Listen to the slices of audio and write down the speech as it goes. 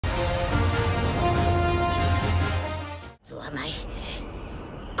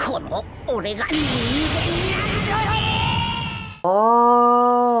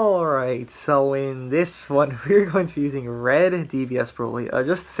Alright, so in this one, we're going to be using red DBS Broly.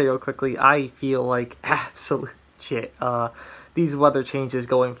 Just to say real quickly, I feel like absolute shit. These weather changes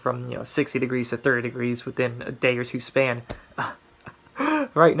going from, 60 degrees to 30 degrees within a day or two span.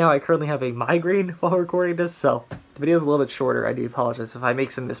 Right now, I currently have a migraine while recording this, so the video is a little bit shorter. I do apologize. If I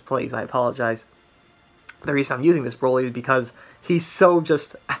make some misplays, I apologize. The reason I'm using this Broly is because he's so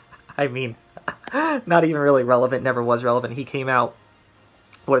just, I mean, not even really relevant, never was relevant. He came out,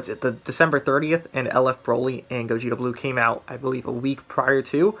 what is it, the December 30th, and LF Broly and Gogeta Blue came out, I believe, a week prior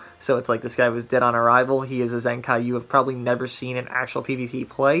to, so it's like this guy was dead on arrival. He is a Zenkai you have probably never seen an actual PvP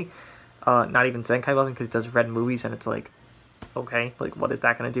play, not even Zenkai Eleven, because he does red movies, and it's like, okay, like, what is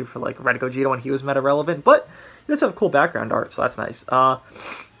that going to do for, like, Red Gogeta when he was meta-relevant? But he does have cool background art, so that's nice.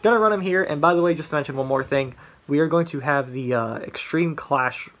 Gonna run him here, and by the way, just to mention one more thing, we are going to have the Extreme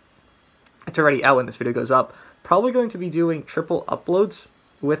Clash. It's already out when this video goes up. Probably going to be doing triple uploads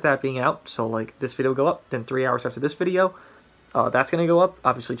with that being out. So, like, this video will go up, then 3 hours after this video, that's going to go up.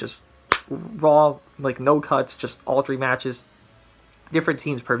 Obviously, just raw, like, no cuts, just all 3 matches. Different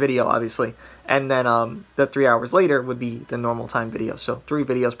teams per video, obviously. And then the 3 hours later would be the normal time video. So, 3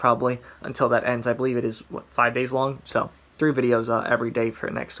 videos probably until that ends. I believe it is, what, 5 days long? So, 3 videos every day for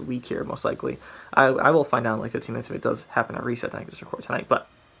next week here, most likely. I will find out in like 15 minutes if it does happen to reset. I think just record tonight, but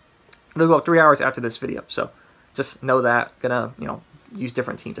it'll go up 3 hours after this video. So just know that. Gonna, use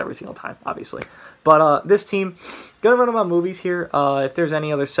different teams every single time, obviously. But this team, gonna run them on movies here. If there's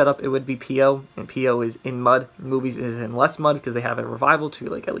any other setup, it would be PO, and PO is in mud. Movies is in less mud because they have a revival to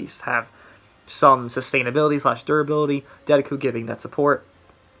like at least have some sustainability / durability. Deku giving that support.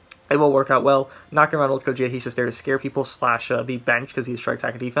 It will work out well. Not gonna run with Gogeta, he's just there to scare people / be benched because he's strike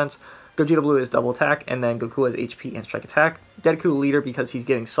attack and defense. Gogeta Blue is double attack, and then Goku has HP and strike attack. Deku leader because he's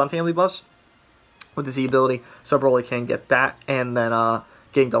getting Sun family buffs with the Z ability, so Broly can get that, and then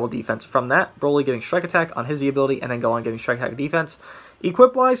getting double defense from that. Broly getting strike attack on his Z ability, and then go on getting strike attack and defense.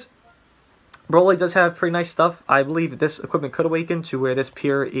 Equip-wise, Broly does have pretty nice stuff. I believe this equipment could awaken to where this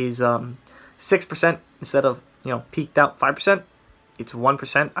pure is 6% instead of, peaked out 5%. It's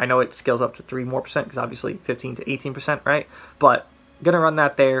 1%. I know it scales up to 3% more because obviously 15 to 18%, right? But gonna run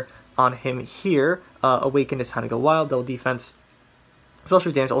that there on him here. Awakened is time to go wild, double defense,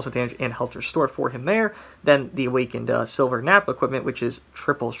 special damage, ultimate damage, and health restored for him there. Then the awakened silver nap equipment, which is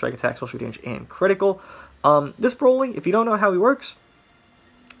triple strike attack, special damage, and critical. This Broly, if you don't know how he works,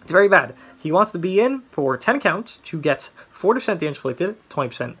 it's very bad. He wants to be in for 10 counts to get 40% damage inflicted,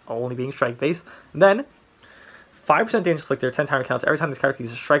 20% only being strike based. Then 5% damage inflicted, 10 timer counts every time this character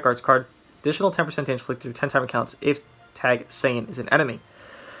uses a Strike Guards card. Additional 10% damage inflicted, 10 timer counts if tag Saiyan is an enemy.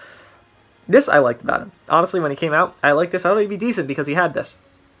 This I liked about him. Honestly, when he came out, I liked this. I thought he'd be decent because he had this.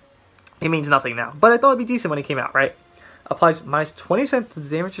 It means nothing now, but I thought it'd be decent when he came out, right? Applies minus 20% to the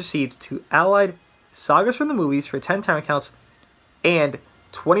damage received to allied sagas from the movies for 10 timer counts, and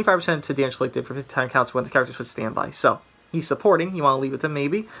 25% to damage inflicted for 50 timer counts when the character switches standby. So, he's supporting. You want to leave with him,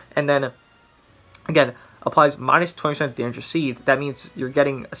 maybe. And then, again, applies minus 20% damage received. That means you're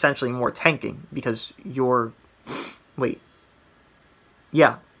getting essentially more tanking because you're... Wait.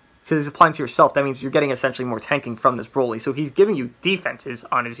 Yeah. So he's applying to yourself. That means you're getting essentially more tanking from this Broly. So he's giving you defenses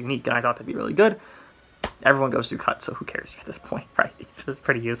on his unique, and I thought that'd be really good. Everyone goes through cut, so who cares at this point, right? He's just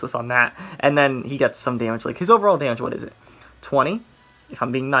pretty useless on that. And then he gets some damage. Like, his overall damage, what is it? 20. If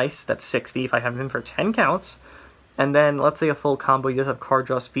I'm being nice, that's 60 if I have him for 10 counts. And then, let's say a full combo, he does have card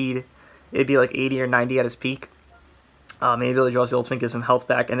draw speed. It'd be like 80 or 90 at his peak. Maybe he draws the ultimate, gives him health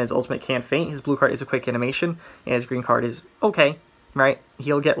back, and his ultimate can't faint. His blue card is a quick animation, and his green card is okay, right?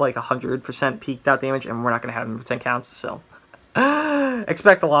 He'll get like 100% peaked out damage, and we're not going to have him for 10 counts, so...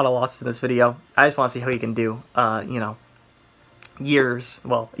 expect a lot of losses in this video. I just want to see how he can do, year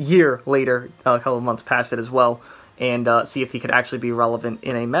later, a couple of months past it as well, and see if he could actually be relevant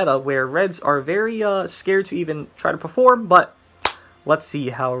in a meta where Reds are very scared to even try to perform, but let's see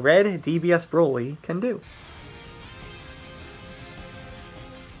how Red DBS Broly can do.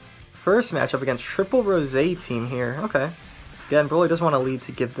 First matchup against Triple Rose team here. Okay. Again, Broly doesn't want to lead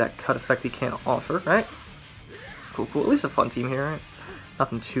to give that cut effect he can't offer, right? Cool, cool. At least a fun team here, right?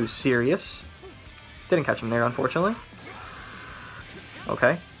 Nothing too serious. Didn't catch him there, unfortunately.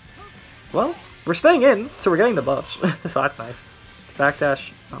 Okay. Well, we're staying in, so we're getting the buffs. So that's nice. It's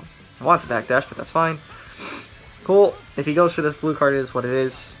backdash. Oh, I want to backdash, but that's fine. Cool. If he goes for this blue card, it is what it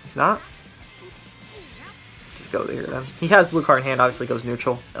is. He's not. Just go here then. He has blue card in hand, obviously goes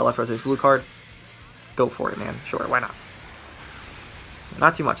neutral. LF Rose's blue card. Go for it, man. Sure, why not?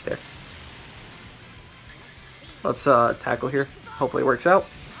 Not too much there. Let's tackle here. Hopefully it works out.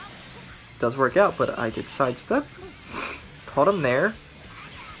 It does work out, but I did sidestep. Caught him there.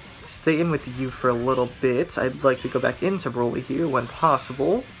 Stay in with you for a little bit. I'd like to go back into Broly here when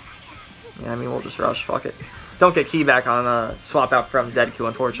possible. Yeah, I mean, we'll just rush. Fuck it. Don't get key back on swap out from Deku,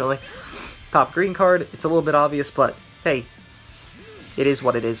 unfortunately. Pop green card. It's a little bit obvious, but hey, it is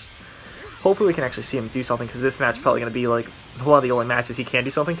what it is. Hopefully we can actually see him do something, because this match is probably going to be like one of the only matches he can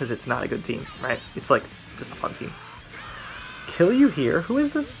do something, because it's not a good team, right? It's like just a fun team. Kill you here. Who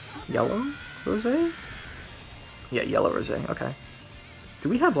is this? Yellow Rose? Yeah, Yellow Rose. Okay. Do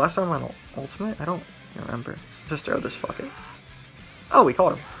we have Blast Armor on Ultimate? I don't remember. Just throw this. Fuck it. Oh, we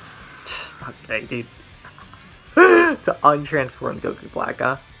caught him. Okay, dude. To untransform Goku Black,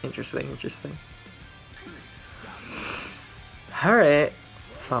 huh? Interesting, interesting. Alright.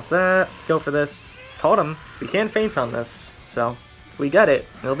 Let's pop that. Let's go for this. Caught him. We can feint on this, so if we get it,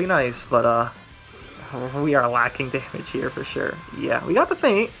 it'll be nice, but we are lacking damage here for sure. Yeah, we got the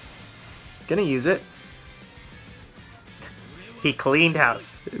feint. Gonna use it. He cleaned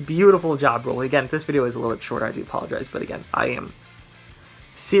house. Beautiful job, Broly. Again, if this video is a little bit shorter, I do apologize, but again, I am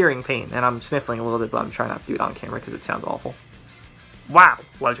searing pain, and I'm sniffling a little bit, but I'm trying not to do it on camera because it sounds awful. Wow,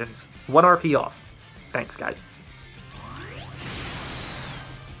 Legends. 1 RP off. Thanks, guys.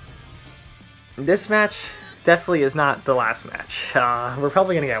 This match definitely is not the last match. We're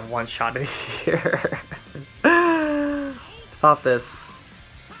probably going to get one shot in here. Let's pop this.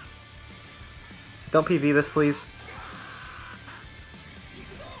 Don't PV this, please.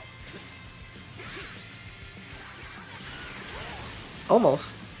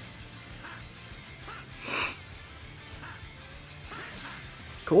 Almost.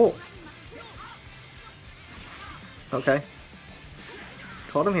 Cool. Okay.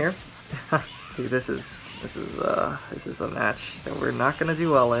 Caught him here. Dude, this is a match that we're not gonna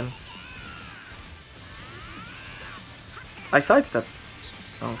do well in. I sidestep.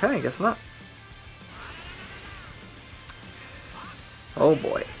 Okay, I guess not. Oh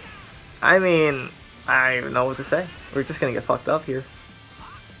boy. I mean, I don't know what to say. We're just gonna get fucked up here.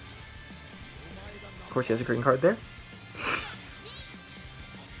 Of course, he has a green card there.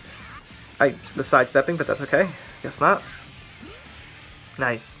 I was sidestepping, but that's okay. Guess not.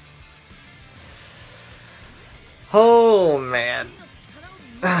 Nice. Oh, man.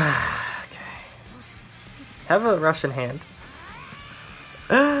 Okay. Have a Russian hand.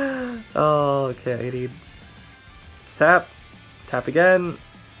 Oh, okay, dude. Let's tap. Tap again.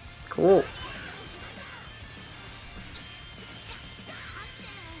 Cool.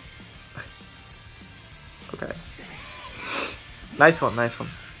 Okay. Nice one, nice one.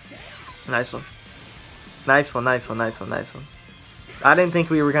 Nice one. Nice one, nice one, nice one, nice one. I didn't think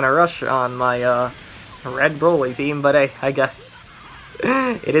we were gonna rush on my red Broly team, but hey, I guess.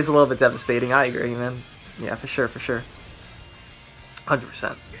 It is a little bit devastating, I agree, man. Yeah, for sure, for sure.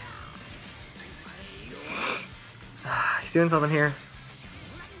 100%. He's doing something here.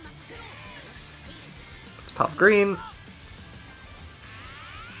 Let's pop green.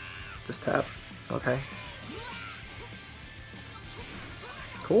 Just tap. Okay.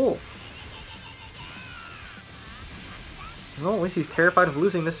 Cool. Well, at least he's terrified of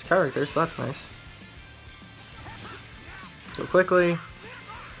losing this character, so that's nice. Go quickly.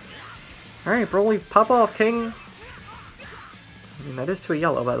 Alright, Broly, pop off, King! I mean, that is to a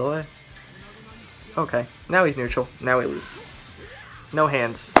yellow, by the way. Okay, now he's neutral. Now we lose. No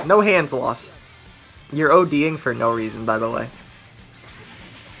hands. No hands loss. You're ODing for no reason, by the way.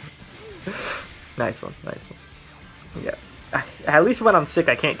 Nice one, nice one. Yeah. At least when I'm sick,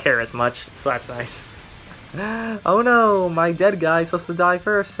 I can't care as much, so that's nice. Oh no, my dead guy's supposed to die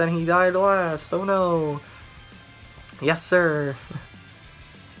first, and he died last. Oh no. Yes, sir.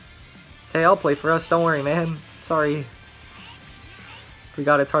 Okay, I'll play for us. Don't worry, man. Sorry.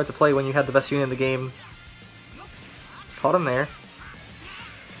 Forgot it's hard to play when you had the best unit in the game. Caught him there.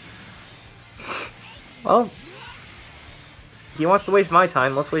 Well, he wants to waste my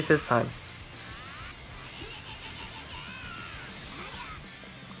time. Let's waste his time.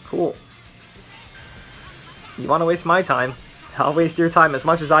 Cool. You want to waste my time? I'll waste your time as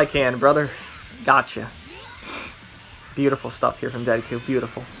much as I can, brother. Gotcha. Beautiful stuff here from Deku.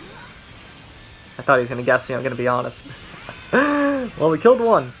 Beautiful. I thought he was going to guess me, I'm going to be honest. Well, we killed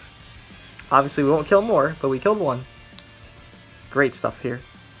one. Obviously, we won't kill more, but we killed one. Great stuff here.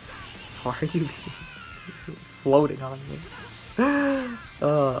 Why are you floating on me?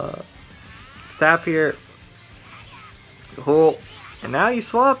 Stab here. Cool. And now you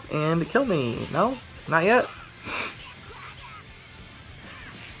swap and kill me. No? Not yet?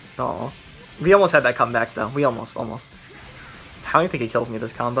 Oh, we almost had that comeback though. We almost. I don't think he kills me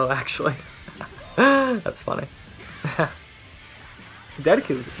this combo, actually. That's funny.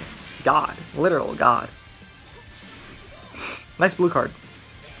 Deku. God. Literal God. Nice blue card.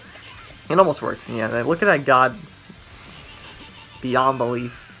 It almost worked. Yeah, look at that God. Just beyond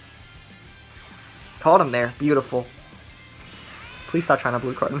belief. Caught him there. Beautiful. Please stop trying to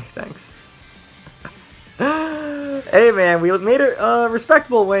blue card me. Thanks. Hey man, we made it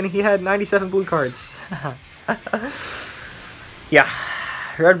respectable when he had 97 blue cards. Yeah.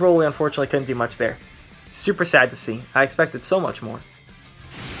 Red Broly unfortunately couldn't do much there. Super sad to see. I expected so much more.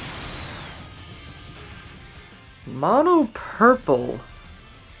 Mono purple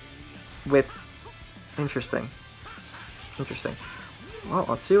with interesting. Well,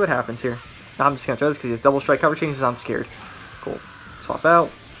 let's see what happens here. I'm just gonna try this because he has double strike cover changes. I'm scared. Cool. Swap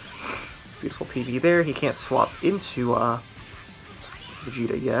out. Beautiful PV there. He can't swap into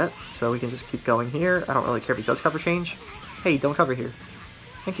Vegeta yet, so we can just keep going here. I don't really care if he does cover change. Hey, don't cover here.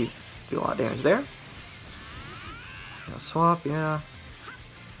 Thank you. Do a lot of damage there. Swap, yeah.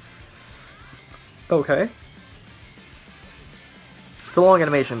 Okay. It's a long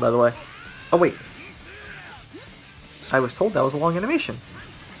animation, by the way. Oh, wait. I was told that was a long animation.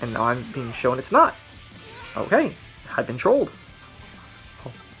 And now I'm being shown it's not. Okay. I've been trolled.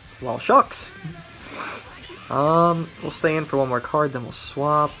 Oh, well, shucks. We'll stay in for one more card, then we'll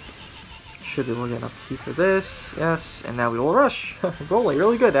swap. Should be able to get enough key for this. Yes, and now we will rush. Broly,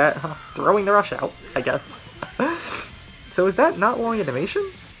 really good at throwing the rush out, I guess. So is that not long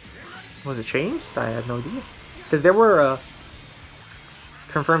animation? Was it changed? I had no idea. Because there were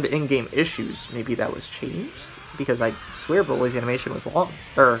confirmed in-game issues. Maybe that was changed? Because I swear Broly's animation was long.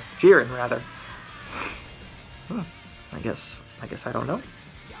 Or Jiren, rather. I guess I don't know.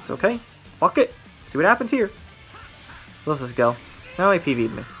 It's okay. Fuck it. See what happens here. Let's just go. Now he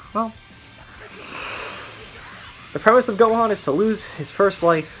PV'd me. Well. The premise of Gohan is to lose his first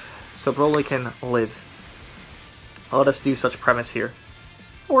life so Broly can live. Let us do such premise here.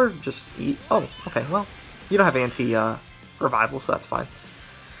 Or just eat. Oh, okay, well. You don't have anti-revival, so that's fine.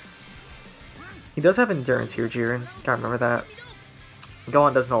 He does have endurance here, Jiren. Gotta remember that.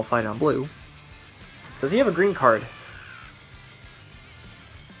 Gohan does nullify on blue. Does he have a green card?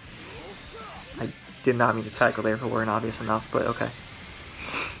 I did not mean to tackle there if it weren't obvious enough, but okay.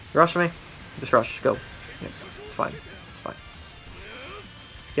 Rush me? Just rush. Go. Yeah, it's fine. It's fine.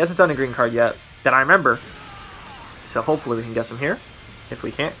 He hasn't done a green card yet that I remember. So hopefully we can guess him here. If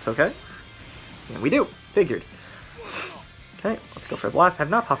we can't, it's okay. And we do. Figured. Okay, let's go for a blast. I have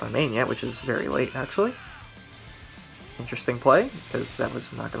not popped on main yet, which is very late, actually. Interesting play, because that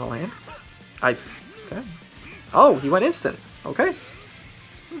was not going to land. Okay. Oh, he went instant. Okay.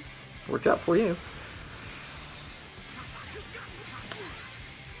 Worked out for you.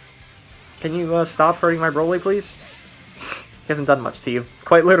 Can you stop hurting my Broly, please? He hasn't done much to you.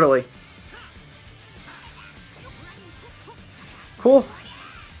 Quite literally. Cool.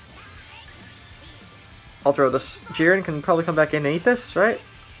 I'll throw this. Jiren can probably come back in and eat this, right?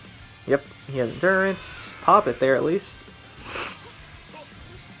 Yep, he has endurance. Pop it there at least.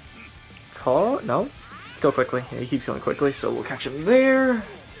 Call? No. Let's go quickly. Yeah, he keeps going quickly, so we'll catch him there.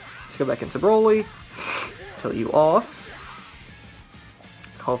 Let's go back into Broly. Kill you off.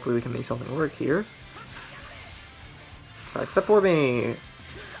 Hopefully we can make something work here. Sidestep for me.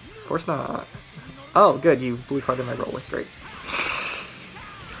 Of course not. Oh, good. You blue carded my Broly. Great.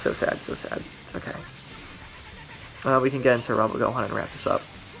 So sad, so sad. It's okay. We can get into Rebel Gohan and wrap this up.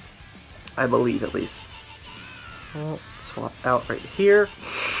 I believe, at least. Well, swap out right here.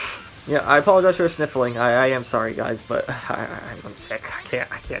 Yeah, I apologize for sniffling. I am sorry, guys, but I'm sick. I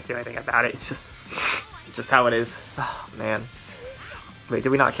can't do anything about it. It's just how it is. Oh, man. Wait, did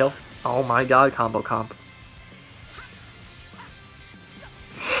we not kill? Oh my god, combo comp.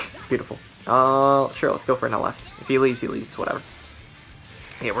 Beautiful. Sure, let's go for an LF. If he leaves, it's whatever.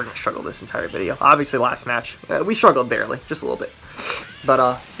 Yeah, we're gonna struggle this entire video. Obviously, last match, we struggled barely, just a little bit.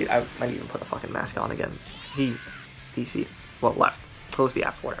 But, dude, I might even put a fucking mask on again. He DC'd. Well, left. Close the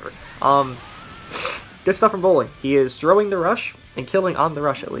app, whatever. Good stuff from Broly. He is throwing the rush and killing on the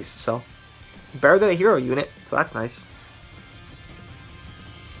rush, at least, so. Better than a hero unit, so that's nice.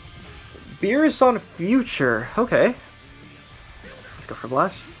 Beerus on Future. Okay. Let's go for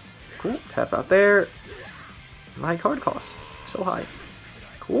Blast. Cool. Tap out there. My card cost. So high.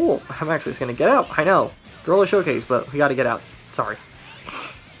 Cool. I'm actually just going to get out. I know. Roller Showcase, but we got to get out. Sorry.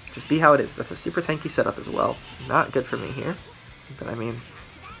 Just be how it is. That's a super tanky setup as well. Not good for me here. But I mean,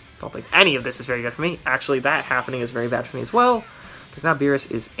 don't think any of this is very good for me. Actually, that happening is very bad for me as well. Because now Beerus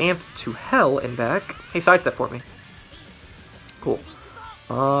is amped to hell and back. Hey, sidestep for me. Cool.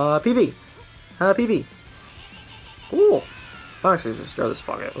 PV. PV. Cool. I'll actually just throw this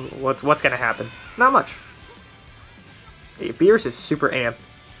fuck it. What's gonna happen? Not much. Hey, Beers is super amped.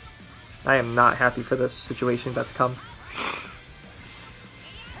 I am not happy for this situation about to come.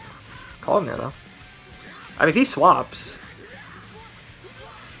 Call him there, though. I mean, if he swaps...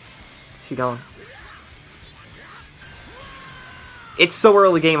 What's he going? It's so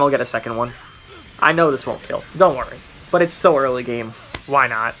early game, I'll get a second one. I know this won't kill. Don't worry. But it's so early game. Why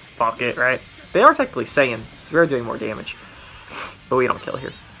not? Fuck it, right? They are technically Saiyan, so we're doing more damage. But we don't kill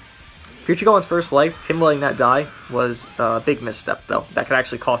here. Future Gohan's first life, him letting that die, was a big misstep, though. That could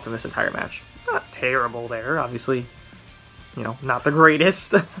actually cost him this entire match. Not terrible there, obviously. You know, not the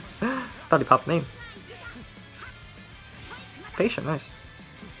greatest. Thought he popped name. Patient, nice.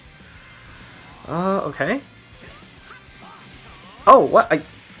 Okay. Oh, what?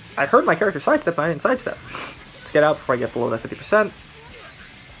 I heard my character sidestep, but I didn't sidestep. Let's get out before I get below that 50%.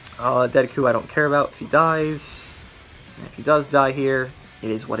 Deku I don't care about if he dies. And if he does die here, it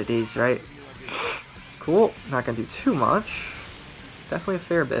is what it is, right? Cool. Not gonna do too much. Definitely a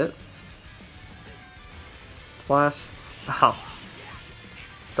fair bit. Blast. Oh.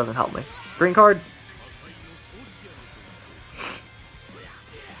 Doesn't help me. Green card.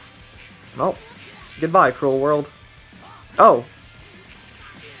 Well, goodbye, cruel world. Oh.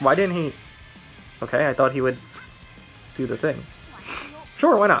 Why didn't he... Okay, I thought he would do the thing.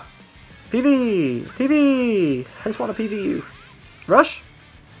 Sure, why not? PV! PV! I just want to PV you. Rush?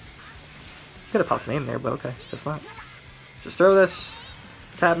 Could have popped me in there, but okay, guess not. Just throw this.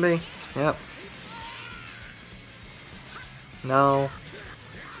 Tap me. Yep. No.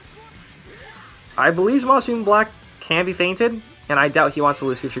 I believe Zamasu Black can be fainted, and I doubt he wants to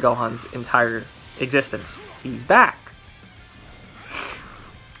lose Future Gohan's entire existence. He's back.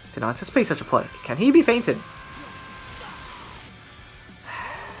 Did not anticipate such a play. Can he be fainted?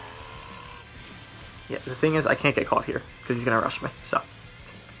 Yeah, the thing is, I can't get caught here, because he's going to rush me, so.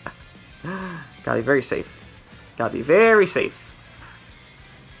 Gotta be very safe. Gotta be very safe.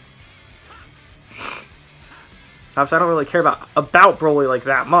 Obviously, I don't really care about Broly like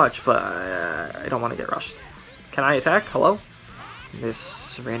that much, but I don't want to get rushed. Can I attack? Hello?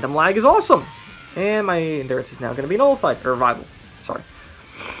 This random lag is awesome! And my endurance is now going to be nullified. Or revival. Sorry.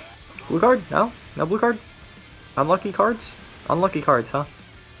 Blue card? No? No blue card? Unlucky cards? Unlucky cards, huh?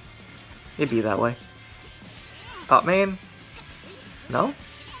 It'd be that way. Pop main? No?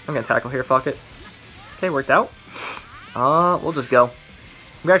 I'm gonna tackle here, fuck it. Okay, worked out. We'll just go.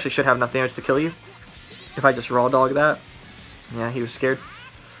 We actually should have enough damage to kill you. If I just raw dog that. Yeah, he was scared.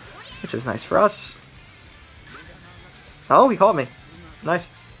 Which is nice for us. Oh, he caught me. Nice.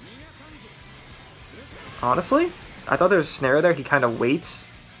 Honestly, I thought there was a snare there. He kind of waits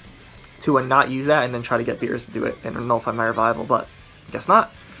to not use that and then try to get Beers to do it and nullify my revival, but I guess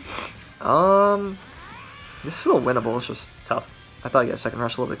not. This is still winnable, it's just tough. I thought I'd get a second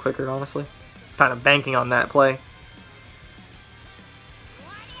rush a little bit quicker, honestly. Kind of banking on that play.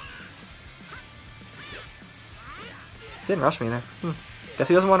 Didn't rush me there. Guess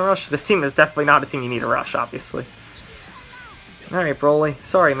he doesn't want to rush. This team is definitely not a team you need to rush, obviously. Alright, Broly.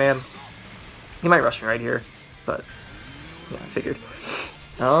 Sorry, man. He might rush me right here, but yeah, I figured.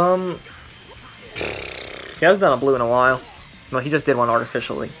 He hasn't done a blue in a while. Well, he just did one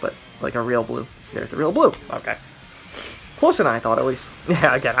artificially, but like a real blue. There's the real blue. Okay. Closer than I thought, at least.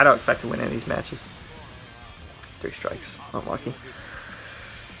 Yeah, again, I don't expect to win any of these matches. 3 strikes. Unlucky.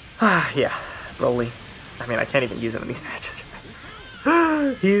 Yeah, Broly. I mean, I can't even use him in these matches.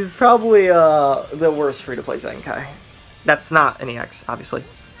 He's probably the worst free-to-play Zenkai. That's not an EX, obviously.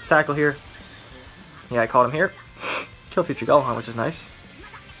 Tackle here. Yeah, I caught him here. Kill Future Gohan, which is nice.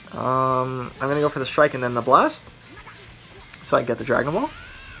 I'm going to go for the strike and then the blast. So I can get the Dragon Ball.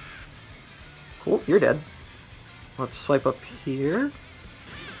 Cool, you're dead. Let's swipe up here.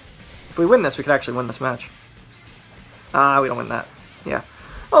 If we win this, we could actually win this match. We don't win that. Yeah.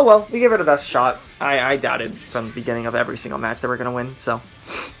 Oh well, we gave it our best shot. I doubted from the beginning of every single match that we're going to win, so.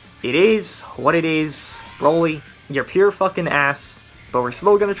 It is what it is. Broly, you're pure fucking ass, but we're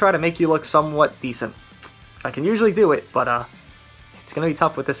still going to try to make you look somewhat decent. I can usually do it, but it's going to be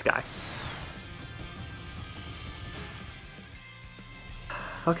tough with this guy.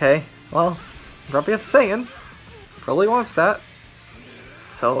 Okay, well, Grumpy up to Saiyan. Broly wants that.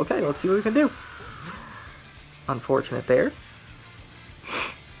 So, okay, let's see what we can do. Unfortunate there.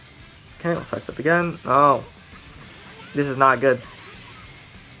 Okay, let's side step again. Oh. This is not good.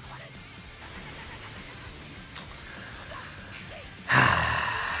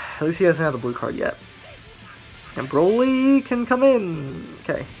 At least he doesn't have the blue card yet. And Broly can come in.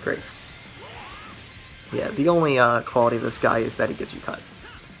 Okay, great. Yeah, the only quality of this guy is that he gets you cut.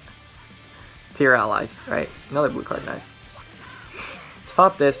 To your allies, right? Another blue card, nice. Let's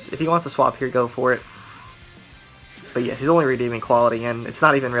pop this. If he wants to swap here, go for it. But yeah, he's only redeeming quality, and it's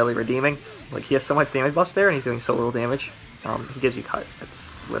not even really redeeming. Like, he has so much damage buffs there, and he's doing so little damage. He gives you cut.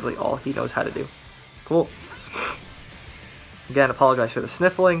 That's literally all he knows how to do. Cool. Again, apologize for the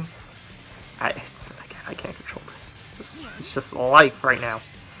sniffling. I can't control this. It's just life right now.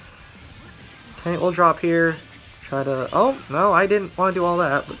 Okay, we'll drop here. Try to... Oh, no, I didn't want to do all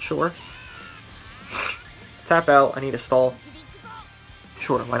that, but sure. Tap out. I need a stall.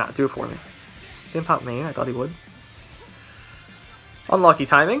 Sure, why not? Do it for me. Didn't pop main. I thought he would. Unlucky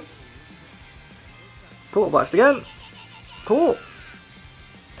timing. Cool. Blast again. Cool.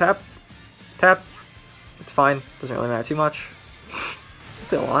 Tap. Tap. It's fine. Doesn't really matter too much.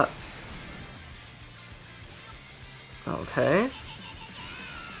 Did a lot. Okay.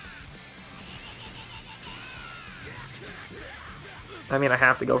 I mean, I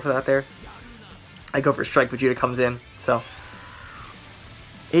have to go for that there. I go for strike, Vegeta comes in, so...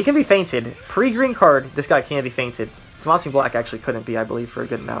 He can be fainted. Pre-green card, this guy can be fainted. Tomasi Black actually couldn't be, I believe, for a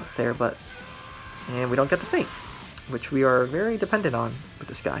good amount there, but... And we don't get the feint, which we are very dependent on with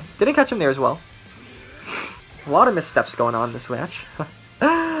this guy. Didn't catch him there as well. A lot of missteps going on this match.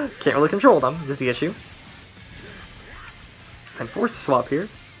 Can't really control them, is the issue. I'm forced to swap here.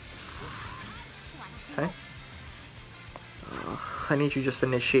 Okay. I need you just to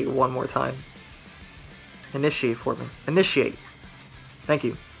initiate one more time. Initiate for me. Initiate. Thank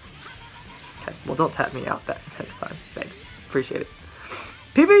you. Okay, well don't tap me out that next time. Thanks. Appreciate it.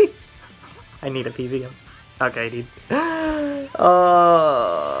 PB! I need a PB. Okay, dude.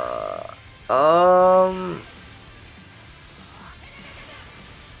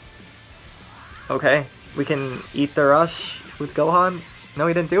 Okay, we can eat the rush with Gohan. No,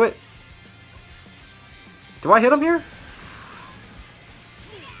 he didn't do it. Do I hit him here?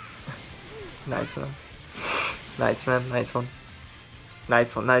 Nice one. Nice, man. Nice one.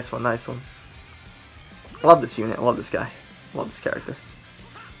 Nice one, nice one, nice one. Love this unit. Love this guy. Love this character.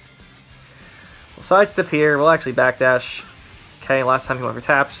 We'll sidestep here. We'll actually backdash. Okay, last time he went for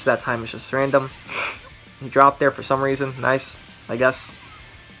taps. That time it's just random. He dropped there for some reason. Nice, I guess.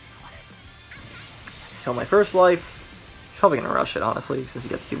 Kill my first life. He's probably going to rush it, honestly, since he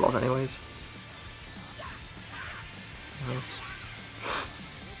gets 2 balls anyways.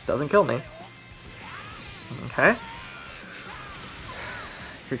 Doesn't kill me. Okay.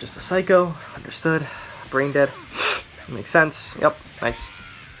 You're just a psycho. Understood. Brain dead. Makes sense. Yep. Nice.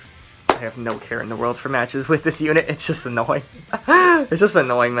 I have no care in the world for matches with this unit. It's just annoying. It's just an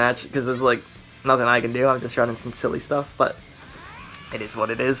annoying match because it's like nothing I can do. I'm just running some silly stuff, but it is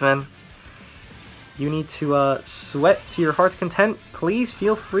what it is, man. You need to sweat to your heart's content. Please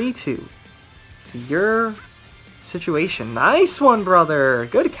feel free to. To your situation. Nice one, brother.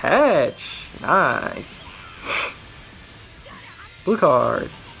 Good catch. Nice. Blue card.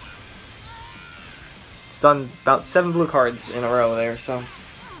 It's done about 7 blue cards in a row there, so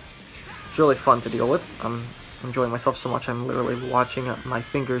it's really fun to deal with. I'm enjoying myself so much. I'm literally watching my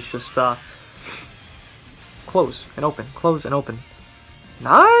fingers just close and open, close and open.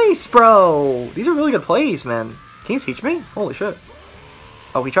 Nice, bro. These are really good plays, man. Can you teach me? Holy shit.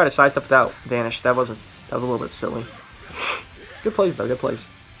 Oh, he tried to sidestep without vanish. That was a little bit silly. Good plays though. Good plays.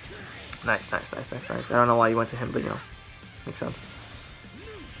 Nice, nice, nice, nice, nice. I don't know why you went to him, but you know, makes sense.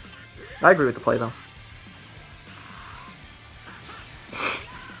 I agree with the play though.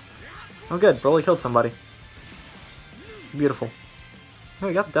 Oh, good. Broly killed somebody. Beautiful. Oh,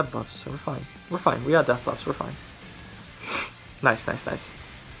 we got the death buffs, so we're fine. We're fine. We got death buffs. We're fine. Nice, nice, nice.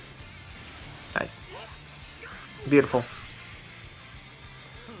 Nice. Beautiful.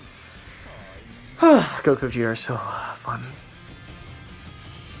 Goku Vegeta are so fun.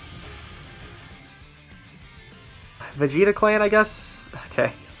 Vegeta clan, I guess?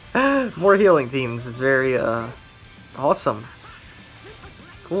 Okay. More healing teams is very, awesome.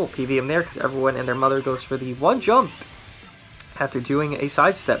 Cool, PVM there, because everyone and their mother goes for the 1 jump after doing a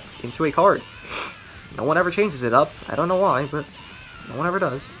sidestep into a card. No one ever changes it up. I don't know why, but no one ever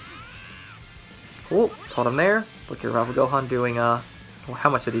does. Cool, caught him there. Look at Rafa Gohan doing, well, how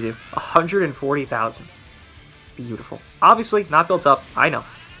much did he do? 140,000. Beautiful. Obviously, not built up. I know.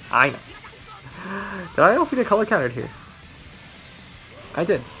 I know. Did I also get color countered here? I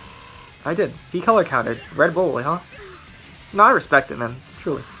did. I did. He color countered. Red Broly, huh? No, I respect it, man.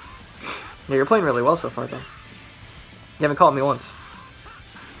 Truly. Yeah, you're playing really well so far, though. You haven't caught me once.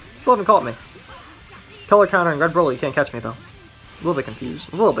 Still haven't caught me. Color counter and Red Broly, you can't catch me, though. A little bit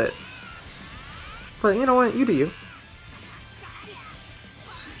confused. A little bit. But you know what? You do you.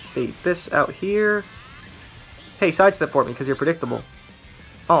 Bait this out here. Hey, sidestep for me, because you're predictable.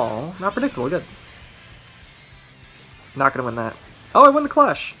 Oh, not predictable. Good. Not gonna win that. Oh, I won the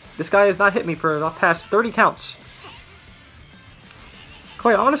clash. This guy has not hit me for the past 30 counts.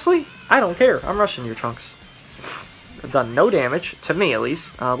 Quite honestly, I don't care. I'm rushing your Trunks. I've done no damage, to me at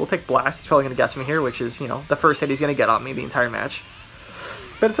least. We'll pick Blast. He's probably going to guess me here, which is, you know, the first hit he's going to get on me the entire match.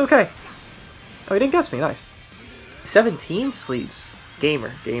 But it's okay. Oh, he didn't guess me. Nice. 17 sleeves.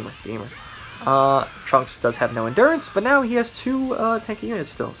 Gamer. Trunks does have no endurance, but now he has 2 tanky units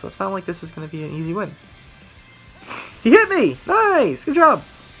still, so it's not like this is going to be an easy win. He hit me! Nice! Good job!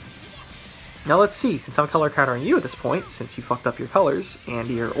 Now let's see, since I'm color countering you at this point, since you fucked up your colors and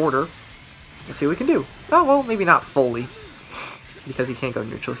your order, let's see what we can do. Oh, well, maybe not fully, because he can't go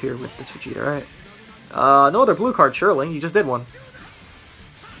neutral here with this Vegeta, right? No other blue card, surely. You just did one.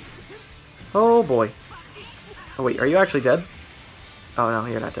 Oh, boy. Oh, wait, are you actually dead? Oh, no,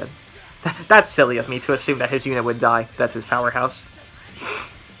 you're not dead. That's silly of me to assume that his unit would die. That's his powerhouse.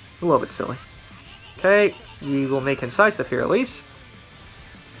 A little bit silly. Okay, we will make him sidestep here at least.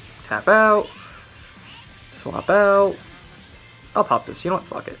 Tap out. Swap out. I'll pop this. You know what?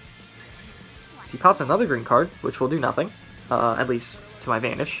 Fuck it. He popped another green card, which will do nothing. At least to my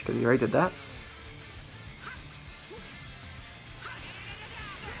vanish, because he already did that.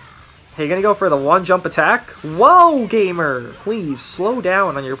 Hey, you're gonna go for the one jump attack? Whoa, gamer! Please, slow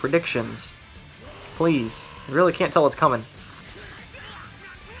down on your predictions. Please. I really can't tell what's coming.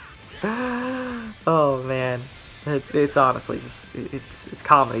 Oh, man. It's honestly just, it's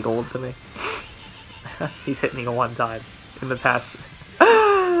comedy gold to me. He's hit me one time in the past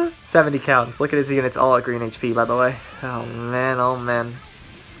 70 counts. Look at his units all at green HP, by the way. Oh, man, oh, man.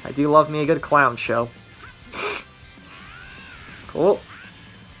 I do love me a good clown show. Cool.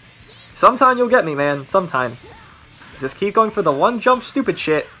 Sometime you'll get me, man. Sometime. Just keep going for the one jump stupid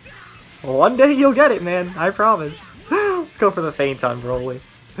shit. One day you'll get it, man. I promise. Let's go for the feint on Broly.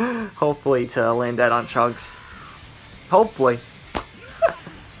 Hopefully to land that on Trunks. Hopefully.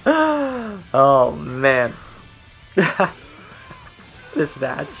 Oh, man. This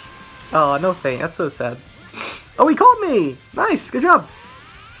match. Oh, no feint. That's so sad. Oh, he called me! Nice. Good job.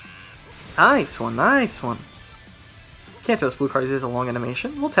 Nice one. Nice one. Can't tell this blue card is a long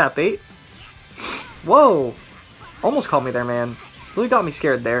animation. We'll tap 8. Whoa! Almost called me there, man. Really got me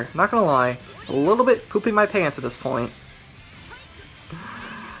scared there. Not gonna lie. A little bit pooping my pants at this point.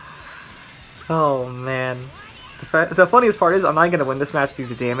 Oh, man. The funniest part is I'm not gonna win this match due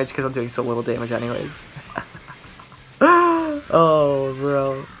to damage because I'm doing so little damage anyways. Oh,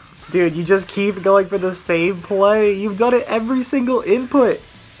 bro. Dude, you just keep going for the same play. You've done it every single input.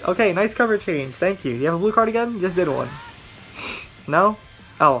 Okay, nice cover change. Thank you. You have a blue card again? You just did one. No?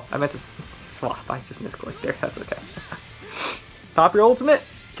 Oh, I meant to swap. I just misclicked there. That's okay. Pop your ultimate.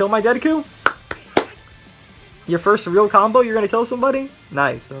 Kill my Deku. Your first real combo, you're going to kill somebody?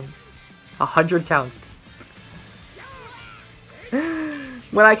 Nice. 100 counts.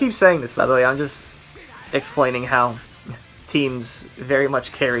 When I keep saying this, by the way, I'm just explaining how teams very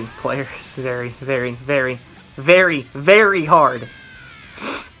much carry players very, very, very, very, very hard.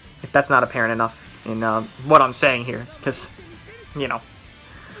 If that's not apparent enough in what I'm saying here, because, you know,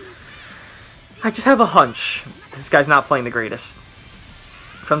 I just have a hunch this guy's not playing the greatest.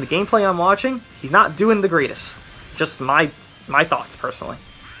 From the gameplay I'm watching, he's not doing the greatest. Just my thoughts, personally.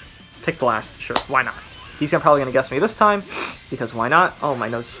 Pick Blast, sure, why not? He's probably going to guess me this time, because why not? Oh, my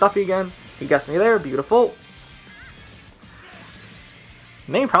nose is stuffy again. He guessed me there, beautiful.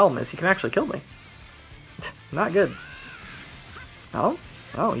 Main problem is he can actually kill me. Not good. No?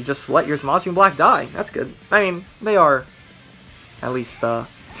 Oh, you just let your Zamasu Black die. That's good. I mean, they are at least,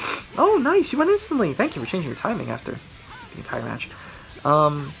 Oh, nice! You went instantly! Thank you for changing your timing after the entire match.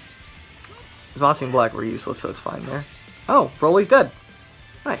 Zamasu and Black were useless, so it's fine there. Oh, Broly's dead.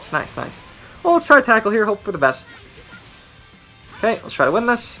 Nice, nice, nice. Well, let's try to tackle here, hope for the best. Okay, let's try to win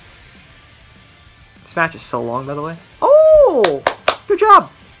this. This match is so long, by the way. Oh! Good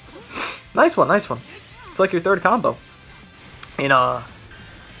job! Nice one, nice one. It's like your third combo. In,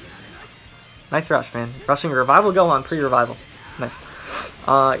 nice rush, man. Rushing a revival go on pre-revival. Nice.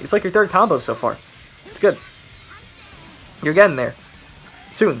 It's like your third combo so far. It's good. You're getting there.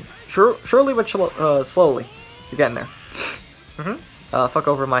 Soon. Surely but slowly. You're getting there. Fuck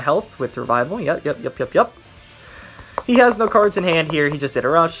over my health with revival. Yep. He has no cards in hand here. He just did a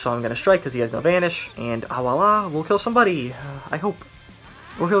rush, so I'm going to strike because he has no vanish. And voila, we'll kill somebody. I hope.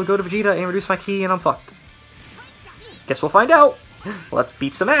 Or he'll go to Vegeta and reduce my ki and I'm fucked. Guess we'll find out. Let's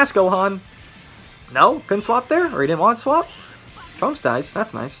beat some ass, Gohan. No? Couldn't swap there? Or he didn't want to swap? Trunks dies.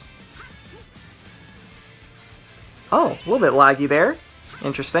 That's nice. Oh, a little bit laggy there.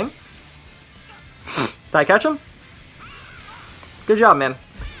 Interesting. Did I catch him? Good job, man.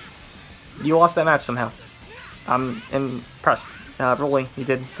 You lost that match somehow. I'm impressed. Broly, you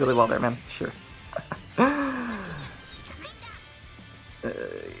did really well there, man. Sure.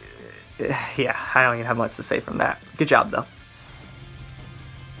 yeah, I don't even have much to say from that. Good job, though.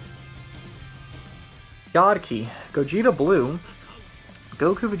 God Key, Gogeta Blue,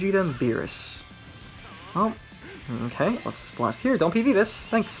 Goku, Vegeta, and Beerus. Well, okay, let's blast here. Don't PV this.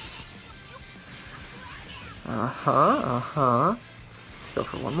 Thanks. Let's go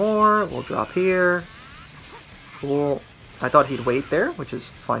for one more. We'll drop here. Cool. I thought he'd wait there, which is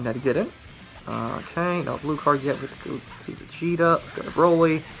fine that he didn't. Okay, no blue card yet with Goku, Vegeta. Let's go to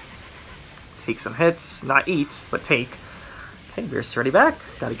Broly. Take some hits. Not eat, but take. Okay, Beerus is already back.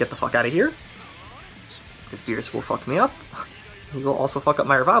 Gotta get the fuck out of here. Because Beerus will fuck me up. He will also fuck up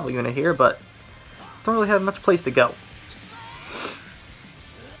my revival unit here, but don't really have much place to go.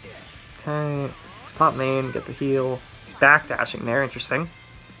 Okay, let's pop main, get the heal. He's backdashing there, interesting.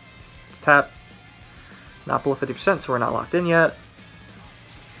 Let's tap. Not below 50%, so we're not locked in yet.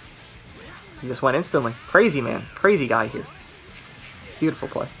 He just went instantly. Crazy, man. Crazy guy here. Beautiful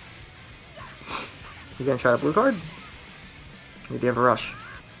play. You gonna try a blue card? Maybe have a rush.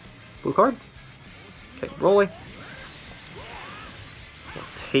 Blue card? Okay, Broly. We'll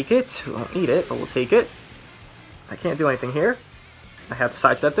take it. We won't eat it, but we'll take it. I can't do anything here. I have to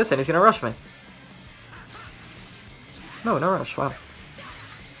sidestep this, and he's gonna rush me. No, no rush. Wow.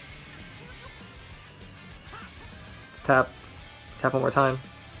 Let's tap. Tap one more time.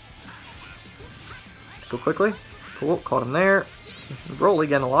 Let's go quickly. Cool. Caught him there. Broly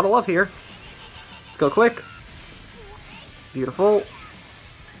getting a lot of love here. Let's go quick. Beautiful.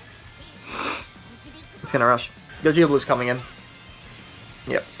 It's gonna rush. Gogeta Blue's coming in.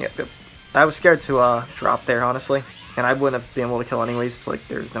 Yep. I was scared to drop there, honestly. And I wouldn't have been able to kill anyways. It's like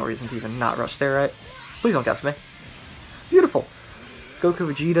there's no reason to even not rush there, right? Please don't guess me. Beautiful.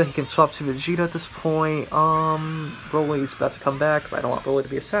 Goku Vegeta, he can swap to Vegeta at this point. Broly's about to come back, but I don't want Broly to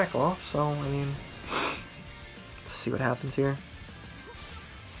be a sack off, so I mean, let's see what happens here.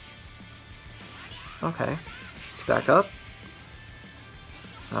 Okay. Let's back up.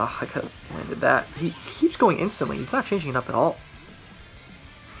 Oh, I could have landed that. He keeps going instantly. He's not changing it up at all.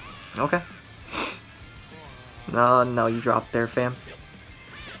 Okay. No, you dropped there, fam.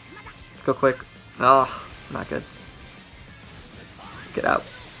 Let's go quick. Oh, not good. Get out.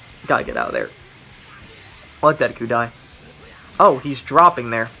 Gotta get out of there. Let Deku die. Oh, he's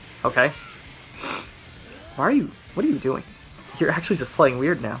dropping there. Okay. What are you doing? You're actually just playing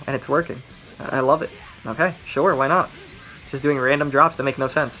weird now, and it's working. I love it. Okay, sure, why not? Just doing random drops that make no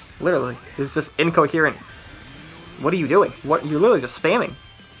sense. Literally. It's just incoherent. What are you doing? What? You're literally just spamming.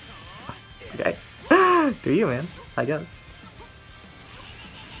 Okay. Do you, man? I guess.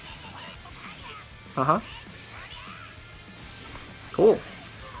 Cool.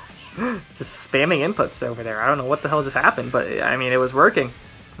 It's just spamming inputs over there. I don't know what the hell just happened, but I mean, it was working.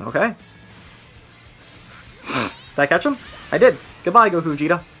 Okay. Did I catch him? I did. Goodbye, Goku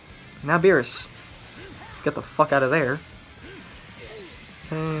Vegeta. Now Beerus. Let's get the fuck out of there.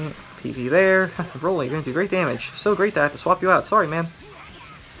 Okay. PV there. Broly, you're gonna do great damage. So great that I have to swap you out. Sorry, man.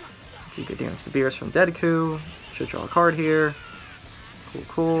 Do good damage to Beerus from Deku. Should draw a card here.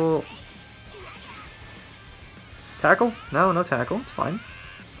 Cool. Tackle? No tackle. It's fine.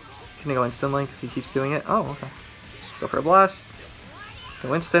 He's gonna go instantly because he keeps doing it. Oh, okay. Let's go for a blast.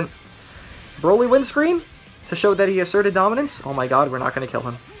 Go instant. Broly windscreen to show that he asserted dominance. Oh my god, we're not gonna kill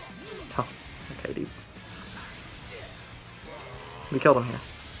him. Oh, okay, dude. We killed him here.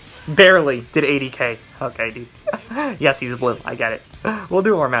 Barely did 80k. Okay, dude. Yes, he's blue. I get it. We'll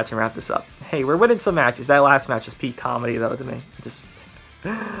do one more match and wrap this up. Hey, we're winning some matches. That last match is peak comedy, though, to me. Just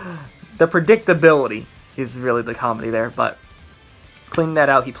the predictability is really the comedy there, but cleaning that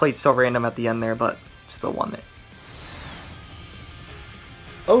out, he played so random at the end there, but still won it.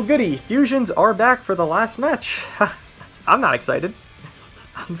 Oh goody, fusions are back for the last match. I'm not excited.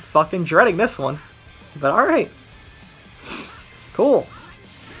 I'm fucking dreading this one, but alright. Cool.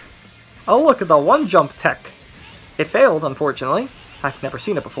 Oh look at the one jump tech. It failed, unfortunately. I've never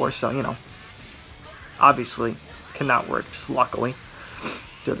seen it before, so you know. Obviously, cannot work, just luckily.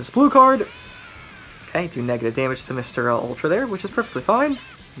 Do this blue card. Okay, do negative damage to Mr. Ultra there, which is perfectly fine.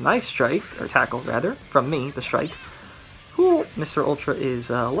 Nice strike, or tackle rather, from me, the strike. Cool, Mr. Ultra is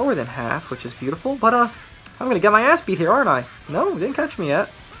lower than half, which is beautiful, but I'm gonna get my ass beat here, aren't I? No, didn't catch me yet.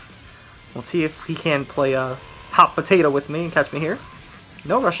 We'll see if he can play hot potato with me and catch me here.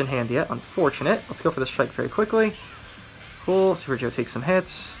 No rush in hand yet, unfortunate. Let's go for the strike very quickly. Cool, Super Joe takes some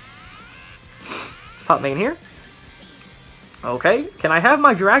hits. Let's pop main here. Okay, can I have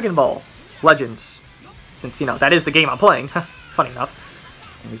my Dragon Ball Legends? Since, you know, that is the game I'm playing. Funny enough.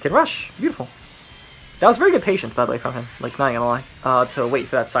 And we can rush. Beautiful. That was very good patience, by the way, from him. Like, not gonna lie. To wait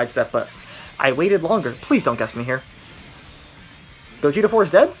for that sidestep, but I waited longer. Please don't guess me here. Gogeta 4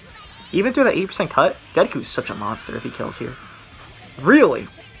 is dead? Even through the 8% cut, Deadku's such a monster if he kills here. Really?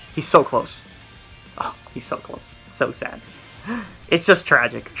 He's so close. Oh, he's so close. So sad. It's just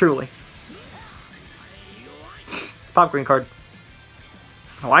tragic, truly. Let's pop green card.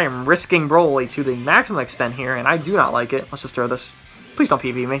 Oh, I am risking Broly to the maximum extent here, and I do not like it. Let's just throw this. Please don't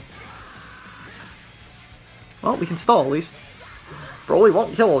PV me. Well, we can stall at least. Broly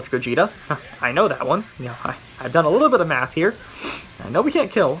won't kill Ultra Gogeta. I know that one. You know, I've done a little bit of math here. I know we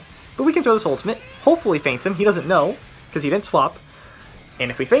can't kill, but we can throw this ultimate. Hopefully feint him. He doesn't know, because he didn't swap.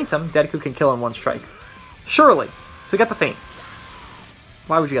 And if we feint him, Deku can kill in one strike. Surely. So get the feint.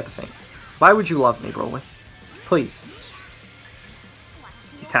 Why would you get the feint? Why would you love me, Broly? Please.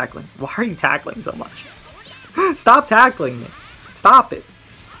 He's tackling. Why are you tackling so much? Stop tackling me. Stop it.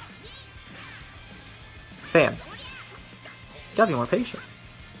 Fam. You gotta be more patient.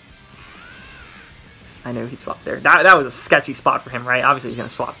 I knew he'd swap there. That was a sketchy spot for him, right? Obviously he's gonna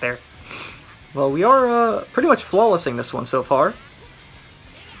swap there. Well, we are pretty much flawlessing this one so far.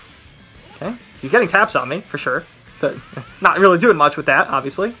 Okay. He's getting taps on me, for sure. But not really doing much with that,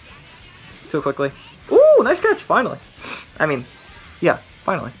 obviously. Too quickly. Ooh, nice catch, finally. I mean, yeah,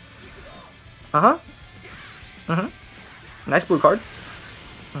 finally. Uh-huh. Mm-hmm. Nice blue card.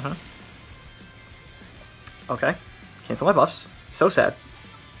 Mm-hmm. Okay. Cancel my buffs. So sad.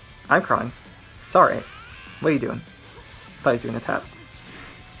 I'm crying. It's alright. What are you doing? I thought he was doing a tap.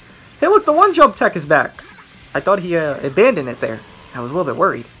 Hey look, the one jump tech is back. I thought he abandoned it there. I was a little bit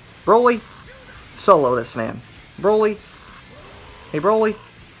worried. Broly, solo this man. Broly. Hey Broly.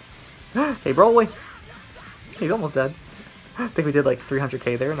 Hey Broly. He's almost dead. I think we did like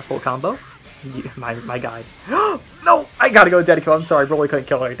 300k there in the full combo. My guide. No! I gotta go Deku. I'm sorry, Broly couldn't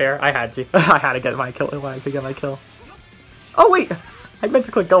kill right there. I had to. I had to get my kill when I could get my kill. Oh wait! I meant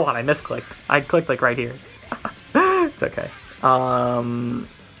to click Gohan. I misclicked. I clicked like right here. It's okay.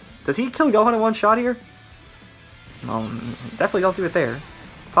 Does he kill Gohan in one shot here? Definitely don't do it there.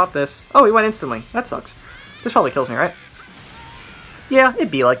 Let's pop this. Oh, he went instantly. That sucks. This probably kills me, right? Yeah, it'd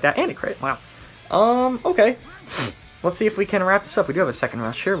be like that. And a crit. Wow. Okay. Let's see if we can wrap this up. We do have a second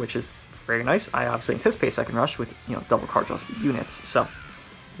rush here, which is very nice. I obviously anticipate second rush with, you know, double card draw speed units. So,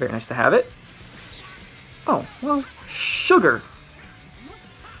 very nice to have it. Oh, well, sugar.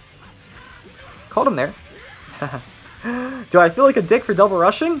 Called him there. Do I feel like a dick for double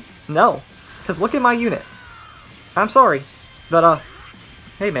rushing? No. Because look at my unit. I'm sorry. But,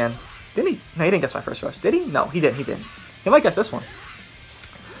 hey man. Didn't he? No, he didn't guess my first rush. Did he? No, he didn't. He didn't. He might guess this one.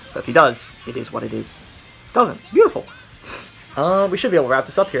 But if he does, it is what it is. Doesn't. Beautiful. We should be able to wrap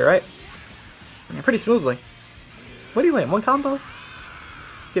this up here, right? Yeah, pretty smoothly. What did he land? One combo?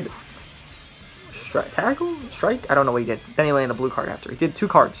 Did tackle? Strike? I don't know what he did. Then he landed a blue card after. He did 2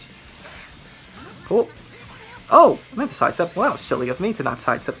 cards. Cool. Oh, I meant to sidestep. Well, that was silly of me to not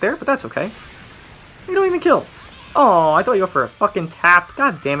sidestep there, but that's okay. You don't even kill. Oh, I thought you go for a fucking tap.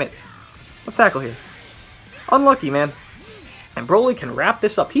 God damn it. Let's tackle here. Unlucky, man. And Broly can wrap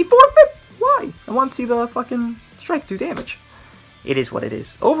this up. He forfeit? Why? I want to see the fucking strike do damage. It is what it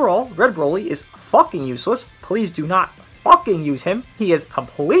is. Overall, Red Broly is fucking useless. Please do not fucking use him. He is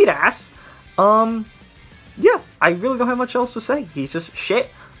complete ass. Yeah, I really don't have much else to say. He's just shit.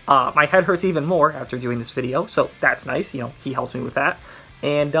 My head hurts even more after doing this video, so that's nice. You know, he helps me with that.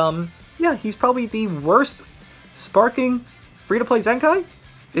 And, yeah, he's probably the worst sparking free-to-play Zenkai.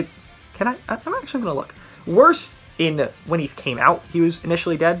 I'm actually gonna look. Worst in when he came out, he was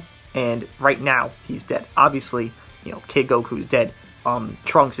initially dead, and right now, he's dead. Obviously, you know, Kid Goku's dead,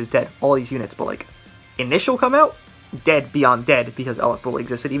 Trunks is dead, all these units, but, like, initial come out, dead beyond dead, because LF Broly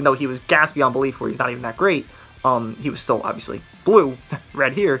existed, even though he was gassed beyond belief where he's not even that great. He was still, obviously, blue.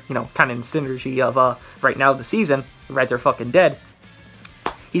 Red here, you know, kind of in synergy of, right now, the season. Reds are fucking dead.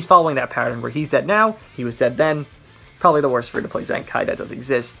 He's following that pattern where he's dead now, he was dead then. Probably the worst free-to-play Zenkai that does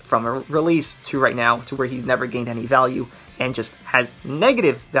exist from a release to right now, to where he's never gained any value, and just has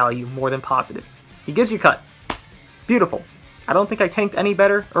negative value more than positive. He gives you cut. Beautiful. I don't think I tanked any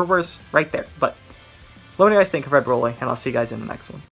better or worse right there, but let me know what you guys think of Red Broly, and I'll see you guys in the next one.